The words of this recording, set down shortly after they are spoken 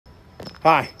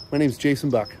Hi, my name is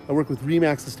Jason Buck. I work with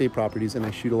Remax Estate Properties and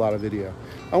I shoot a lot of video.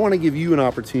 I want to give you an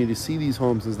opportunity to see these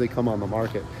homes as they come on the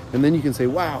market. And then you can say,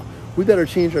 wow, we better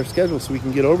change our schedule so we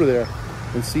can get over there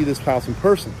and see this house in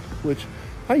person, which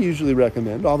I usually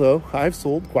recommend, although I've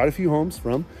sold quite a few homes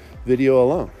from video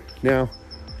alone. Now,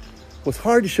 what's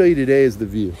hard to show you today is the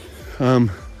view.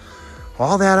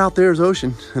 All that out there is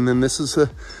ocean, and then this is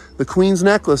the Queen's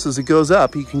Necklace as it goes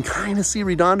up. You can kind of see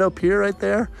Redondo Pier right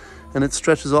there, and it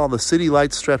stretches all the city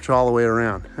lights stretch all the way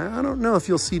around. I don't know if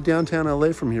you'll see downtown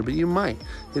LA from here, but you might.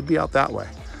 It'd be out that way.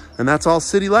 And that's all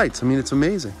city lights. I mean, it's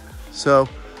amazing. So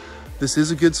this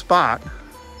is a good spot.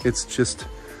 It's just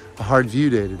a hard view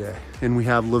day today. And we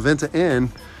have La Venta Inn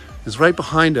is right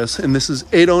behind us, and this is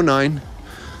 809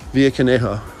 Via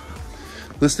Conejo,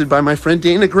 listed by my friend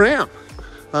Dana Graham.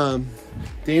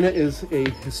 Dana is a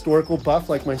historical buff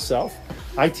like myself.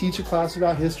 I teach a class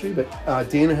about history, but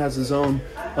Dana has his own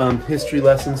history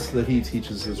lessons that he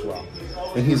teaches as well.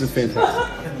 And he's a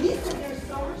fantastic.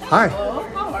 Hi. Hello,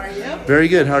 how are you? Very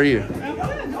good, how are you?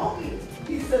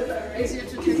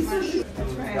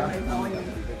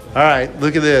 All right,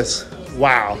 look at this.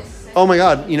 Wow. Oh my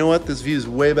God, you know what? This view is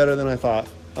way better than I thought.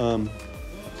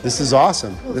 This is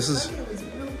awesome. This is,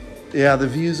 yeah, the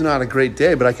view's not a great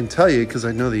day, but I can tell you, because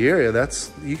I know the area,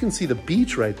 you can see the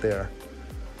beach right there.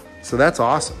 So that's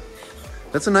awesome.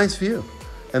 That's a nice view.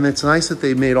 And it's nice that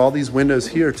they made all these windows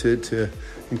here to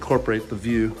incorporate the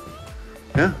view.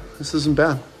 Yeah, this isn't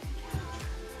bad.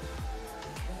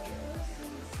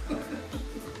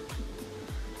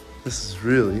 This is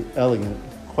really elegant,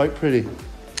 quite pretty.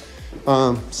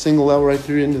 Single level right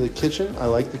through into the kitchen. I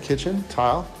like the kitchen,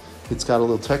 tile. It's got a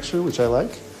little texture, which I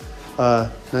like.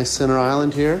 Nice center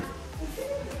island here.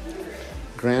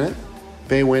 Granite,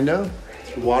 bay window,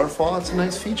 waterfall. It's a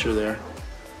nice feature there.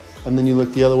 And then you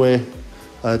look the other way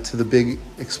to the big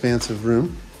expansive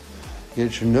room. You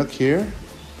get your nook here.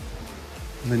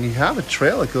 And then you have a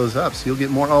trail that goes up, so you'll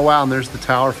get more. Oh wow, and there's the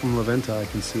tower from La Venta. I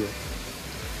can see it.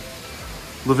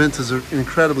 La Venta is an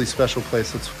incredibly special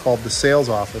place. It's called the sales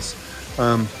office,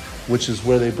 which is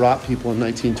where they brought people in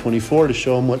 1924 to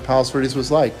show them what Palos Verdes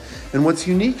was like. And what's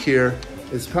unique here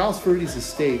is Palos Verdes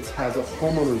Estates has a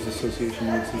homeowners association,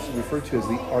 which is referred to as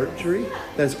the archery,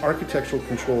 that has architectural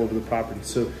control over the property.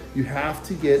 So you have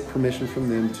to get permission from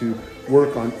them to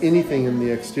work on anything in the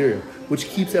exterior, which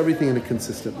keeps everything at a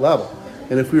consistent level.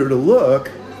 And if we were to look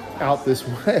out this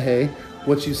way,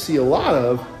 what you see a lot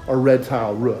of are red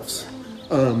tile roofs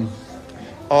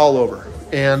all over.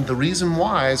 And the reason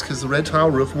why is because the red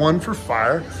tile roof, one, for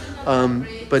fire,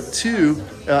 but two,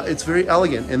 it's very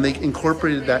elegant, and they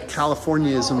incorporated that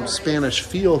Californiaism Spanish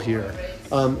feel here.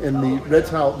 And the red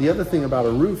tile, the other thing about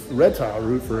a roof, red tile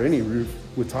roof, or any roof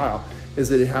with tile, is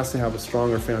that it has to have a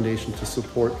stronger foundation to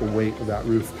support the weight of that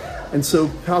roof. And so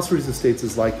Palos Verdes Estates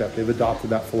is like that. They've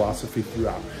adopted that philosophy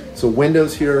throughout. So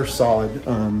windows here are solid.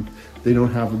 They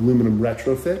don't have aluminum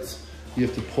retrofits. You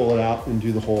have to pull it out and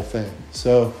do the whole thing.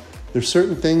 So there's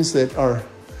certain things that are a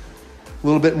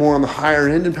little bit more on the higher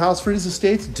end in Palos Verdes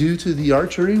Estates due to the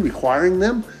archery requiring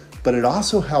them, but it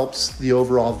also helps the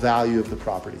overall value of the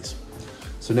properties.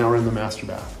 So now we're in the master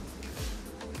bath.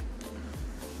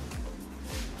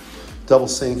 Double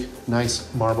sink,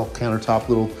 nice marble countertop,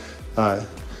 little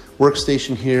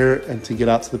workstation here, and to get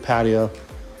out to the patio,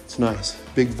 it's nice.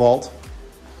 Big vault.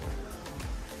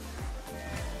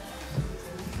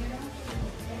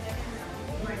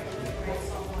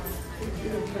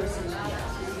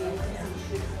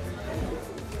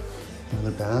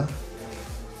 Another bath.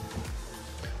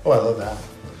 Oh, I love that.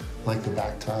 I like the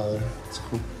back tile there. It's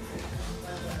cool.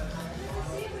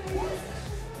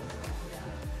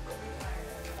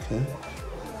 Okay.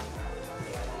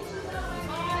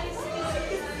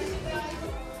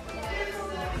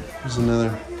 There's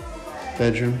another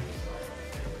bedroom.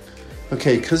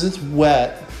 Okay, because it's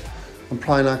wet, I'm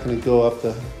probably not going to go up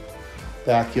the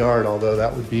backyard, although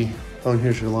that would be... Oh, and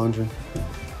here's your laundry.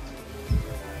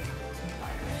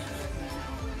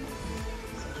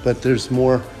 But there's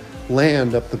more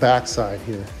land up the backside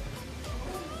here.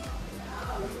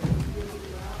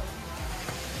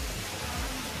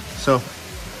 So,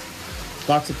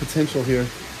 lots of potential here.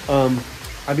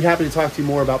 I'd be happy to talk to you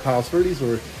more about Palos Verdes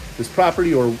or this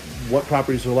property or what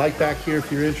properties are like back here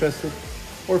if you're interested,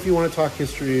 or if you want to talk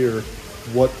history or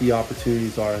what the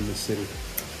opportunities are in this city.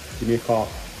 Give me a call.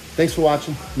 Thanks for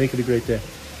watching. Make it a great day.